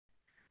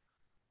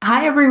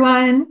Hi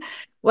everyone.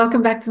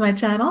 Welcome back to my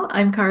channel.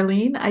 I'm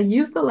Carlene. I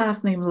use the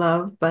last name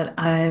Love, but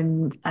I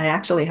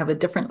actually have a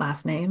different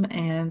last name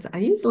and I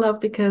use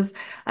Love because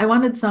I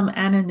wanted some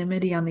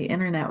anonymity on the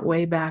internet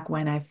way back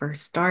when I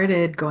first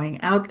started going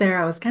out there.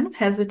 I was kind of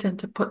hesitant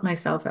to put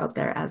myself out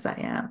there as I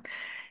am.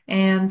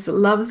 And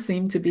Love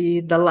seemed to be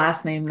the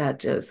last name that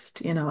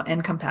just,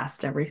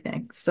 encompassed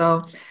everything.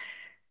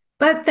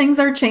 But things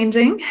are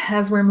changing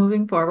as we're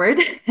moving forward.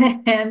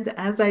 And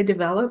as I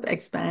develop,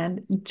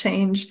 expand,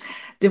 change,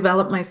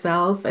 develop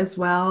myself as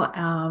well,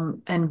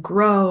 and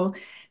grow,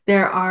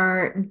 there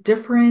are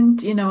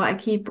different, I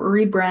keep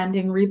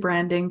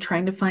rebranding,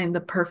 trying to find the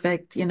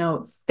perfect,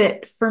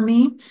 fit for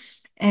me.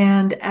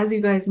 And as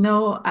you guys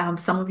know,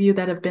 some of you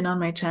that have been on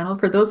my channel,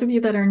 for those of you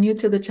that are new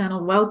to the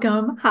channel,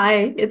 welcome.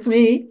 Hi, it's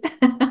me.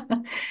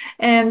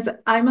 And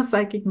I'm a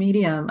psychic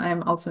medium.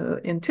 I'm also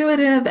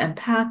intuitive,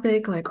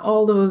 empathic, like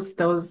all those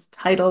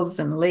titles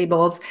and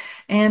labels.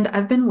 And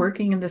I've been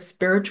working in the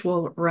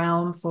spiritual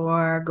realm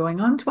for going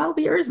on 12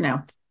 years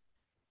now,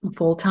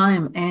 full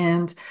time.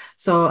 And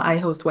so I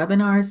host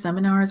webinars,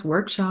 seminars,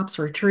 workshops,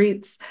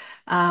 retreats,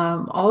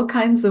 all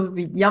kinds of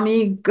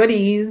yummy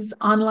goodies,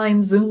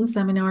 online Zoom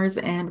seminars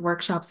and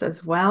workshops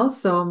as well.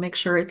 So make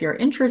sure if you're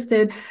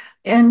interested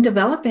in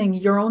developing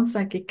your own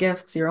psychic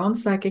gifts, your own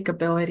psychic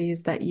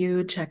abilities, that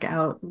you check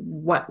out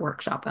what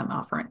workshop I'm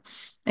offering.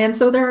 And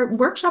so there are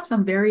workshops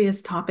on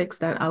various topics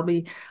that I'll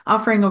be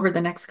offering over the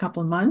next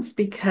couple of months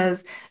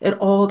because it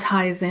all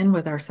ties in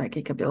with our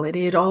psychic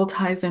ability. It all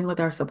ties in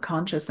with our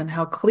subconscious and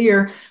how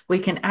clear we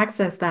can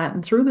access that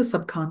and through the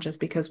subconscious,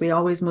 because we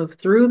always move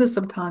through the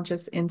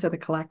subconscious into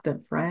the collective,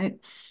 right?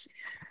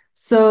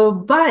 So,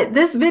 but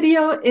this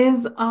video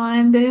is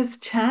on this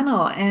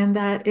channel and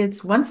that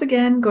it's once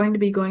again going to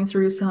be going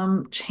through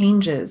some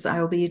changes.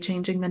 I'll be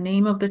changing the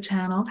name of the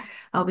channel.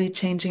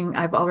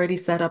 I've already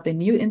set up a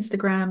new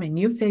Instagram, a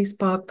new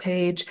Facebook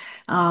page.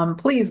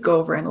 Please go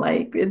over and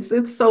like,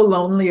 it's so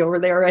lonely over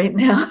there right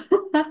now.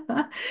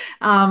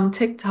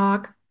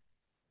 TikTok.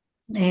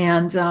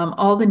 And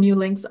all the new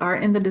links are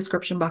in the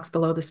description box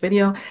below this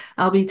video.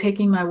 I'll be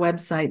taking my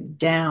website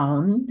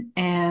down,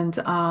 and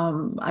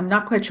I'm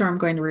not quite sure I'm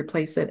going to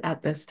replace it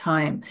at this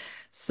time.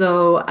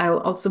 So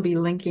I'll also be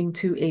linking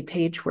to a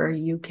page where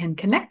you can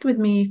connect with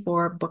me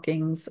for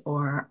bookings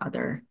or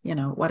other,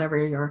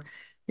 whatever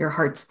your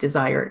heart's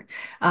desire.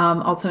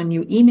 Also a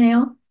new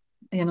email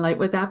in light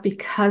with that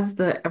because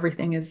the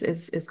everything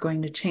is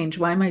going to change.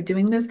 Why am I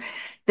doing this?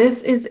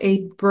 This is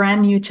a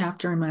brand new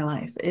chapter in my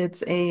life.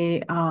 It's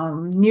a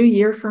new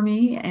year for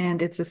me,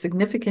 and it's a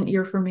significant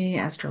year for me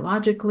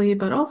astrologically,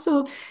 but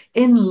also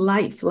in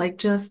life, like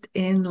just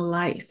in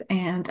life.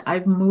 And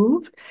I've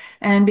moved,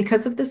 and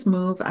because of this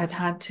move, I've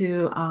had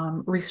to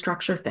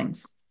restructure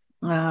things,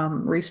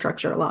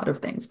 restructure a lot of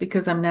things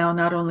because I'm now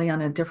not only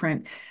I'm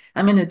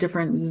in a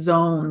different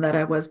zone that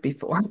I was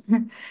before.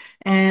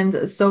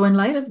 And so, in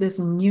light of this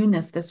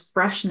newness, this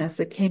freshness,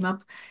 it came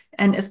up,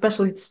 and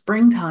especially it's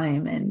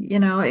springtime, and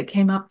it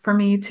came up for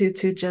me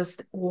to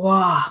just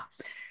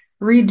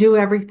redo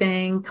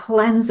everything,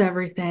 cleanse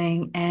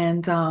everything,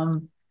 and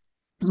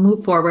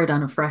move forward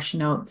on a fresh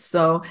note.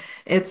 So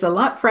it's a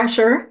lot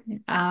fresher.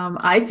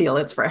 I feel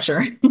it's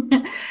fresher.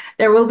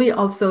 There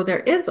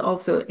is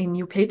also a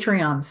new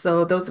Patreon.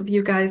 So those of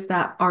you guys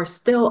that are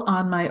still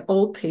on my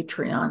old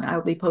Patreon,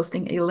 I'll be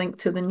posting a link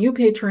to the new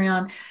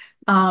Patreon.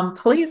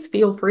 Please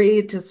feel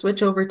free to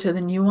switch over to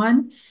the new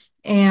one.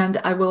 And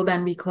I will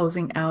then be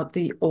closing out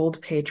the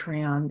old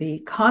Patreon. The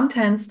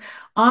contents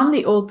on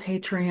the old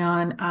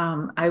Patreon,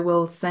 I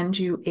will send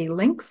you a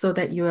link so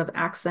that you have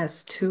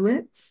access to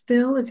it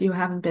still if you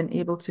haven't been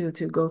able to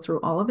go through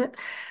all of it.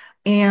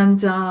 And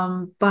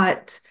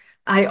but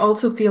I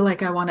also feel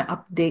like I want to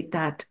update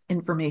that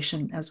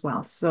information as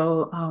well.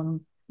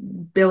 So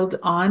build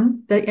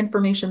on the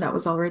information that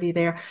was already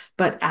there,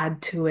 but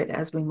add to it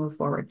as we move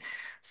forward.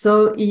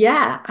 So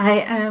yeah,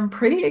 I am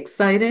pretty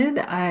excited.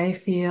 I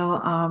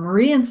feel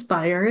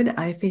re-inspired.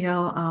 I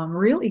feel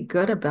really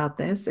good about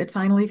this. It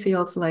finally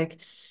feels like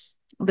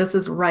this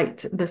is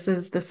right.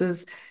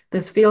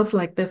 This feels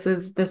like this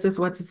is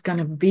what it's going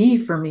to be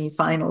for me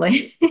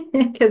finally.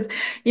 Because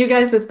you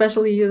guys,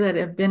 especially you that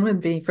have been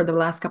with me for the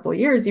last couple of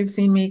years, you've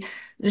seen me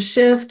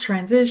shift,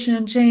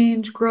 transition,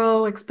 change,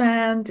 grow,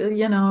 expand,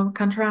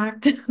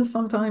 contract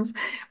sometimes.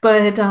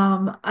 But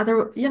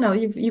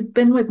you've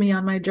been with me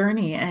on my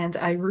journey, and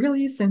I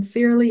really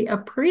sincerely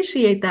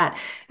appreciate that.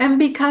 And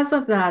because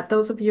of that,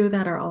 those of you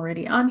that are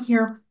already on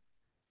here,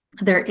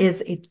 there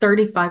is a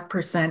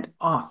 35%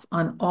 off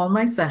on all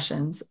my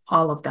sessions,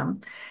 all of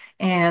them.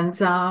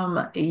 And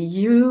I'll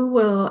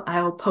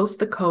post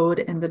the code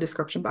in the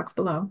description box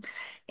below.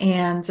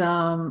 And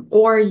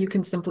or you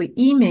can simply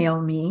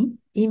email me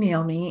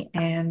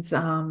and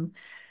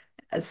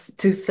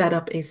to set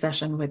up a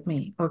session with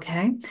me,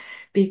 okay?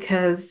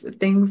 Because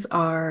things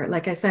are,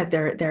 like I said,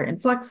 they're in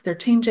flux, they're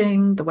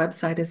changing. The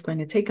website is going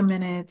to take a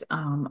minute.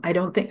 I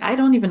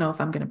don't even know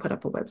if I'm going to put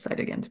up a website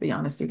again, to be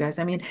honest, you guys.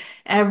 I mean,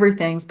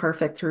 everything's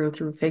perfect through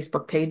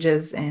Facebook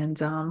pages, and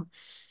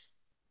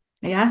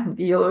Yeah,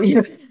 you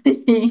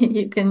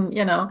you can,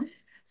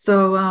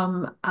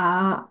 So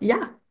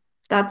yeah,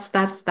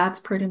 that's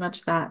pretty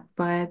much that.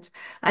 But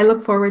I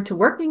look forward to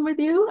working with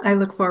you. I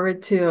look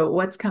forward to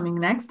what's coming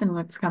next and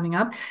what's coming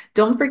up.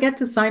 Don't forget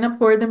to sign up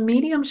for the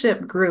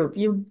mediumship group.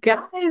 You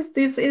guys,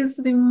 this is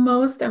the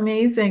most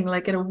amazing,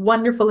 like a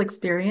wonderful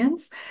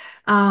experience.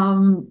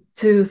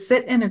 To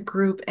sit in a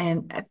group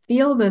and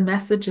feel the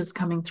messages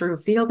coming through,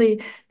 feel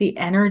the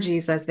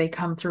energies as they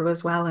come through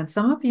as well. And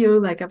some of you,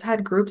 like I've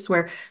had groups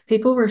where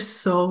people were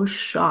so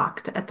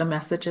shocked at the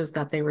messages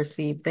that they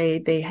received. They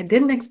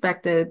didn't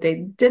expect it. They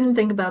didn't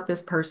think about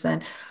this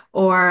person,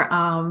 or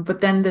but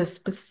then the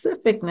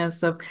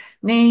specificness of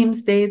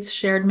names, dates,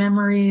 shared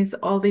memories,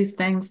 all these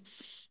things.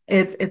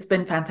 It's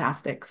been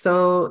fantastic.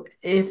 So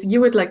if you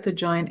would like to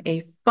join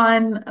a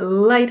fun,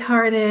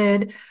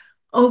 lighthearted,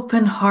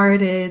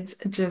 open-hearted,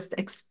 just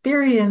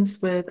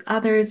experience with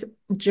others,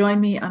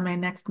 join me on my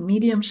next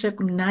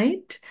mediumship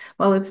night.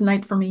 Well, it's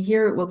night for me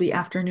here. It will be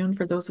afternoon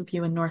for those of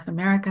you in North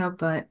America,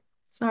 but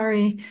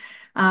sorry.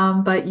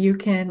 But you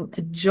can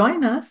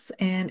join us,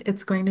 and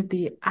it's going to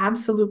be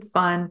absolute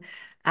fun,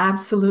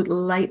 absolute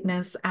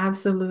lightness,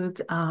 absolute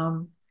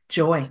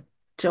joy,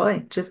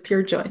 joy, just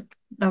pure joy.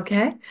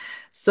 Okay.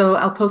 So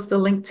I'll post the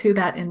link to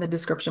that in the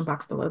description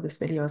box below this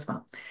video as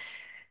well.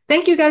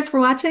 Thank you guys for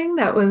watching.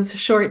 That was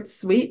short,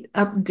 sweet,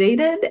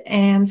 updated,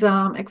 and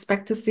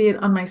expect to see it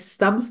on my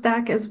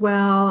Substack as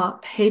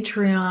well,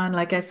 Patreon,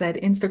 like I said,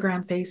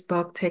 Instagram,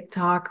 Facebook,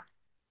 TikTok.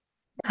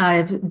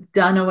 I've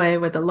done away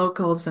with the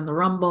locals and the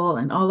Rumble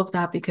and all of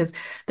that because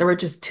there were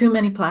just too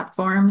many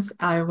platforms.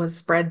 I was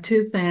spread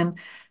too thin.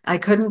 I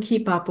couldn't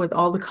keep up with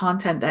all the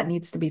content that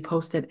needs to be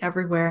posted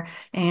everywhere.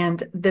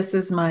 And this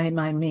is my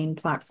main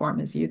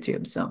platform is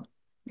YouTube. So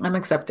I'm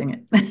accepting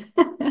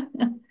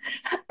it.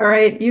 All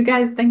right, you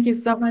guys, thank you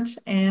so much.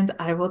 And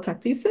I will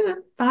talk to you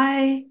soon.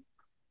 Bye.